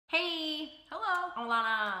Hey! Hello! I'm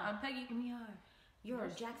Lana. I'm Peggy. And we are your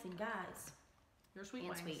Jackson guys. You're sweet, and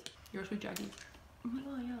Wangs. sweet. You're sweet, Jackie. Oh,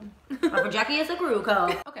 I am. But Jackie is a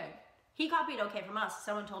Gruco. Okay. He copied OK from us.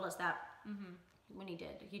 Someone told us that when he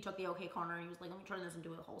did. He took the OK corner and he was like, let me turn this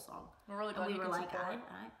into a whole song. We're really glad and we you were can like, support.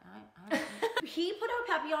 He put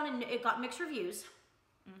out Papillon and it got mixed reviews.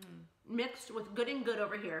 Mixed with good and good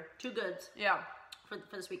over here. Two goods. Yeah. For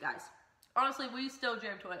the sweet guys. Honestly, we still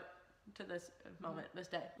jam to it to this moment, this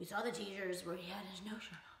day. We saw the teasers where he had his no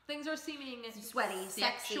shirt on. Things are seeming Sweaty,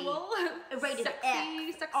 sexual, rated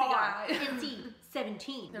sexy R, guy.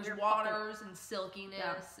 NC-17. There's waters and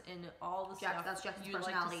silkiness and all the stuff that's Jackson's you like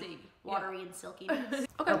personality. to see. Watery and silkiness.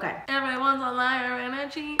 Okay. Everyone's a liar and a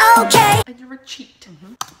cheat. Okay. And you're a cheat.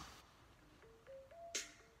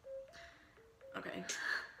 Okay.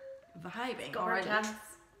 Vibing. Go Alright.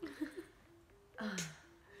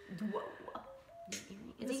 Whoa.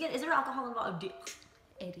 Is there alcohol involved?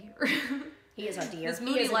 A dear. He is a deer. This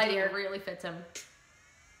moody lighting really fits him.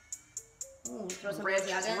 Ooh, throw some Rich,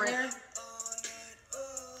 Balenciaga in there.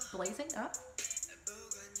 Blazing up.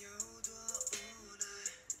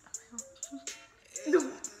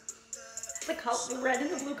 The red and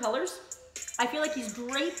the blue colors. I feel like he's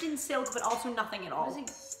draped in silk, but also nothing at all. What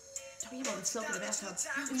is he talking about the silk in the bathtub?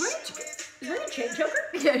 Is there a chain choker?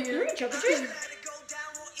 Yeah, Is there a choker chain?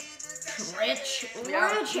 Rich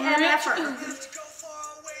Yeah. and effort.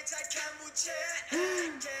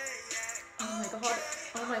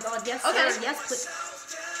 Oh my god, yes, Okay. sir, yes, please.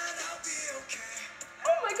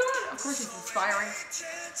 Oh my god! Of course he's inspiring.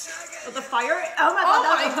 Oh, the fire? Oh my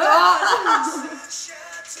god,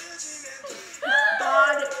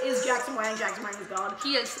 God is Jackson Wang. Jackson Wang is God.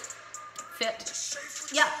 He is fit.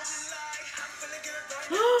 Yeah.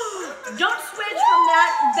 Don't switch from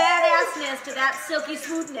that badassness to that silky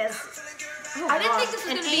smoothness. Oh, I didn't God. think this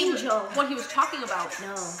was An going to be angel. what he was talking about.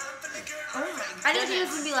 No. Oh my I didn't think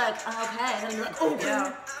this would be like, okay, and then be like, oh,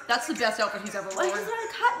 yeah. That's the best outfit he's ever What worn. is the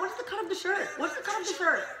cut? What is the cut of the shirt? What's the cut of the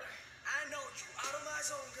shirt?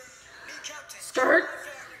 Skirt?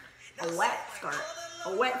 A wet skirt.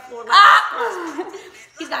 A wet floor skirt.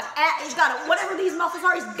 He's got whatever these muscles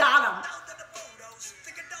are, he's got them.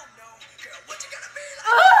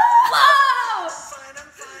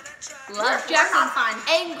 Love We're not fine.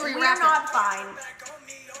 Angry We're rapper. not fine.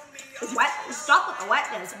 It's wet. Stop with the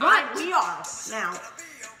wetness. We are now.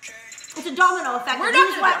 It's a domino effect. We're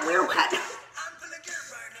He's not wet. We're wet.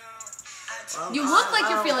 You look like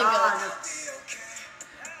you're feeling good.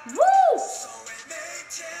 Woo!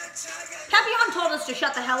 Papillon told us to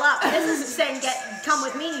shut the hell up. This is saying, come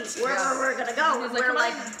with me wherever we're gonna go. He's We're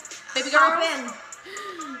like, baby girl. hop in.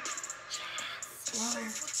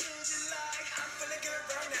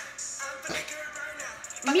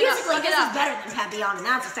 Musically, this is better than Papillon, and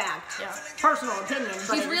that's a fact. Yeah. Personal opinion,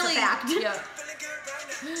 but He's it's really, a fact. Yeah.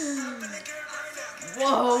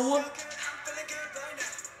 Whoa.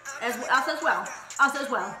 Us as well. Us as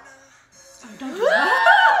well. Don't do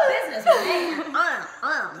that. Business,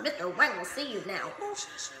 man. Mr. Wang will see you now.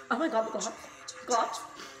 Oh my god, the gloves. Gloves.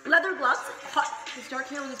 Leather gloves. Hot. His dark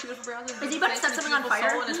hair with his beautiful brows. Is he about to set something on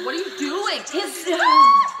fire? What are you doing?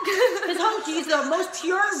 His whole, he's the most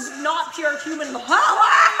pure, not pure human.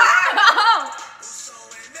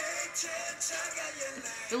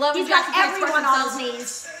 He's got everyone on his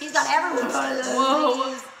knees. He's got everyone on his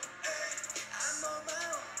knees.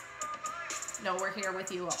 No, we're here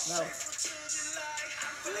with you. No.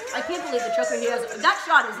 I can't believe the choker he has. That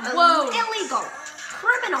shot is illegal.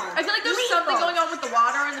 Criminal. I feel like there's something going on with the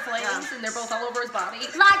water and the flames, and they're both all over his body.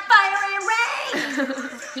 Like fire and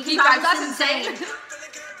rain. He drives us insane.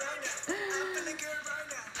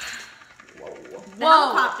 The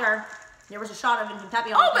helicopter. There was a shot of him in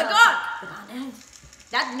Papillon. Oh my god!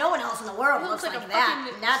 That no one else in the world looks like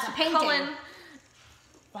that. That's a painting. Cullen.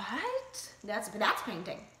 What? That's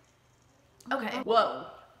painting. Okay. Whoa.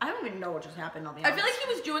 I don't even know what just happened. I'll be I honest. feel like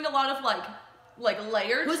he was doing a lot of like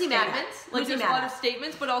layered Who's he mad at? statements. Who's Like he there's a mad lot at? of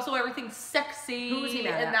statements, but also everything's sexy. Who's he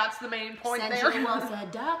mad at? And that's the main point Sensual there.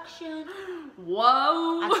 seduction.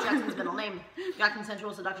 Whoa. That's Jackson's middle name. Jackson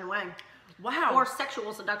Sensual Seduction Wang. Wow. Or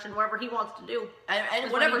sexual seduction, whatever he wants to do.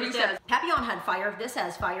 And whatever he says. Papillon had fire. This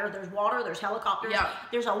has fire. There's water. There's helicopters. Yeah.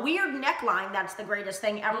 There's a weird neckline that's the greatest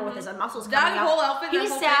thing ever with his muscles coming That out. whole outfit, that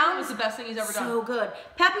whole thing sounds was the best thing he's ever done. so good.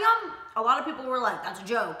 Papillon, a lot of people were like, that's a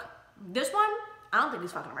joke. This one, I don't think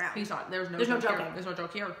he's fucking around. He's not. There's no joking. here. There's no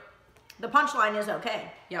joke here. The punchline is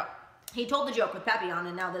okay. Yeah. He told the joke with Papillon,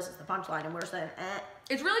 and now this is the punchline, and we're saying,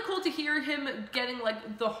 It's really cool to hear him getting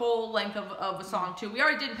like the whole length of a song too. We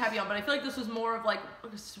already did Papillon, but I feel like this was more of like, I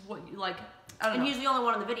don't know. And he's the only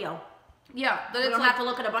one in the video. Yeah, that we it's don't like, have to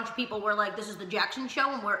look at a bunch of people. We're like, this is the Jackson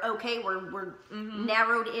show, and we're okay. We're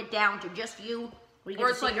narrowed it down to just you. We get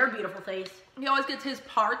to see your beautiful face. He always gets his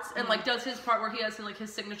parts and like does his part where he has like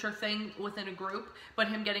his signature thing within a group, but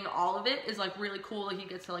him getting all of it is like really cool. Like he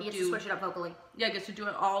gets to like to switch it up vocally. Yeah, he gets to do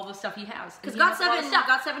all the stuff he has. Because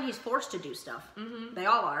GOT7, he's forced to do stuff. They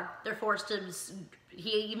all are. They're forced to.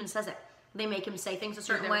 He even says it. They make him say things a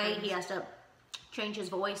certain way. He has to change his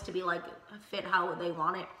voice to be like fit how they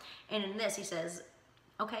want it. And in this, he says,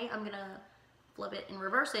 "Okay, I'm gonna flip it and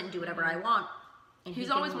reverse it and do whatever I want." And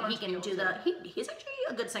he's always he can do the. He's actually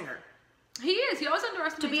a good singer. He is. He always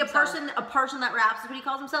underestimates to be a person that raps is what he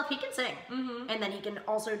calls himself. He can sing, and then he can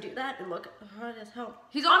also do that and look hard as hell.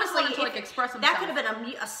 He's honestly to like express himself. That could have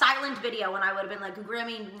been a silent video, and I would have been like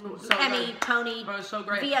Grammy, Emmy, Tony,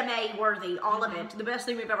 VMA worthy, all of it. The best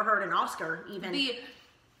thing we've ever heard, an Oscar even. The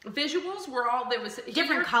visuals were all there was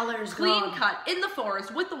different colors, clean cut in the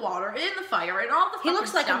forest with the water, in the fire, and all the. He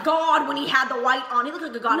looks like a god when he had the white on. He looked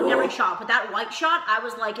like a god in every shot, but that white shot, I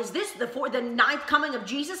was like, is this the ninth coming of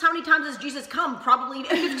Jesus? How many times has Jesus come? Probably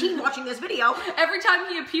 15 watching this video. Every time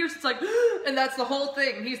he appears, it's like, and that's the whole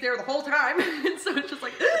thing. He's there the whole time, and so it's just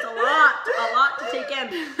like it's a lot to take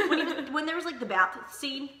in. When there was like the bath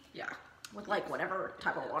scene, yeah. With like whatever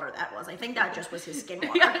type of water that was. I think that just was his skin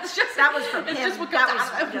water. Yeah, it's just, that was from him. Just what that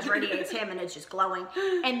was just radiates him and it's just glowing.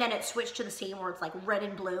 And then it switched to the scene where it's like red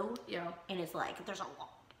and blue. Yeah. And it's like there's a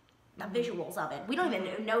lot of visuals of it. We don't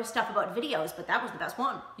even know stuff about videos, but that was the best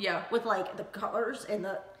one. Yeah. With like the colors and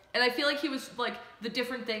the. And I feel like he was like the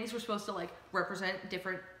different things were supposed to like represent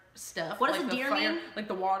different stuff. What does like a deer fire, mean? Like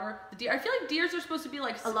the water. The deer. I feel like deers are supposed to be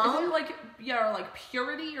like alone, like or like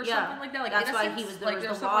purity or something like that. Like that's innocence. Why he was there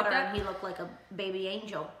was the water and he looked like a baby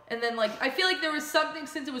angel. And then like I feel like there was something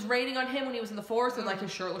since it was raining on him when he was in the forest and like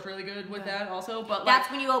his shirt looked really good with that also. But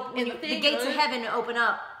that's like, when you open the gates of heaven open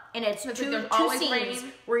up. And it's two scenes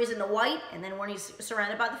where he's in the white and then when he's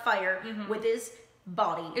surrounded by the fire with his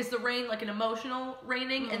body. Is the rain like an emotional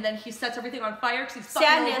raining and then he sets everything on fire because he's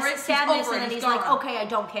sadness, over it. Sadness, and then he's like, okay, I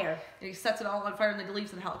don't care. And he sets it all on fire and then he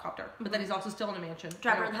leaves in the helicopter. But then he's also still in a mansion.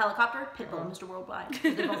 Driver in the helicopter, Pitbull, Mr. Worldwide.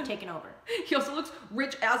 They're both taken over. He also looks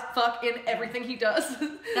rich as fuck in everything he does.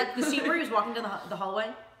 That the scene where he was walking down the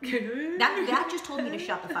hallway. That just told me to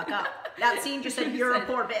shut the fuck up. That scene just said, "You're a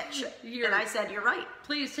poor bitch," and I said, "You're right.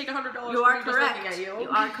 Please take $100." You are correct. Just you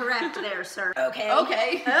are correct there, sir. Okay.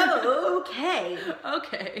 Okay. Oh, okay.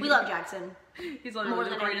 Okay. We love Jackson. He's literally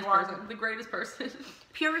the greatest person. The greatest person.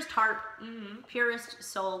 Purest heart. Purest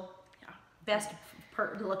soul. Yeah. Best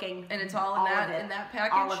looking. And it's all in that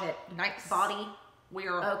package. All of it. Nice. Body. We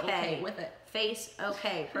are okay with it. Face,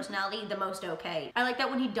 okay. Personality, the most okay. I like that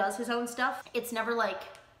when he does his own stuff, it's never like,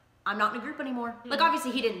 I'm not in a group anymore. Like,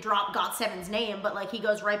 obviously, he didn't drop GOT7's name, but, like, he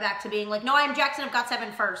goes right back to being like, no, I am Jackson of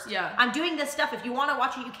GOT7 first. Yeah. I'm doing this stuff. If you want to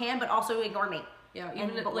watch it, you can, but also ignore me. Yeah,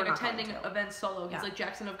 even like attending events solo. He's like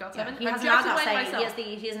Jackson of GOT7. Yeah. He has Naga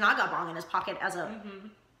saying, he has Naga bong in his pocket as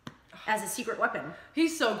a secret weapon.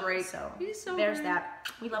 He's so great. So, he's so there's great. that.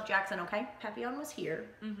 We love Jackson, okay? Papillon was here.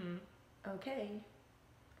 Okay.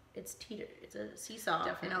 It's a seesaw.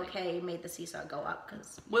 Definitely. And okay made the seesaw go up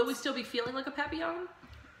because. Will we still be feeling like a papillon?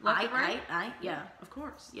 Yeah. Of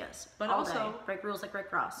course. Yes. But all also, day. Break rules like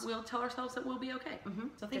Rick Ross. We'll tell ourselves that we'll be okay.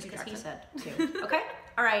 So thank you, because he Jackson. said too. Okay?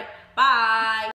 All right. Bye.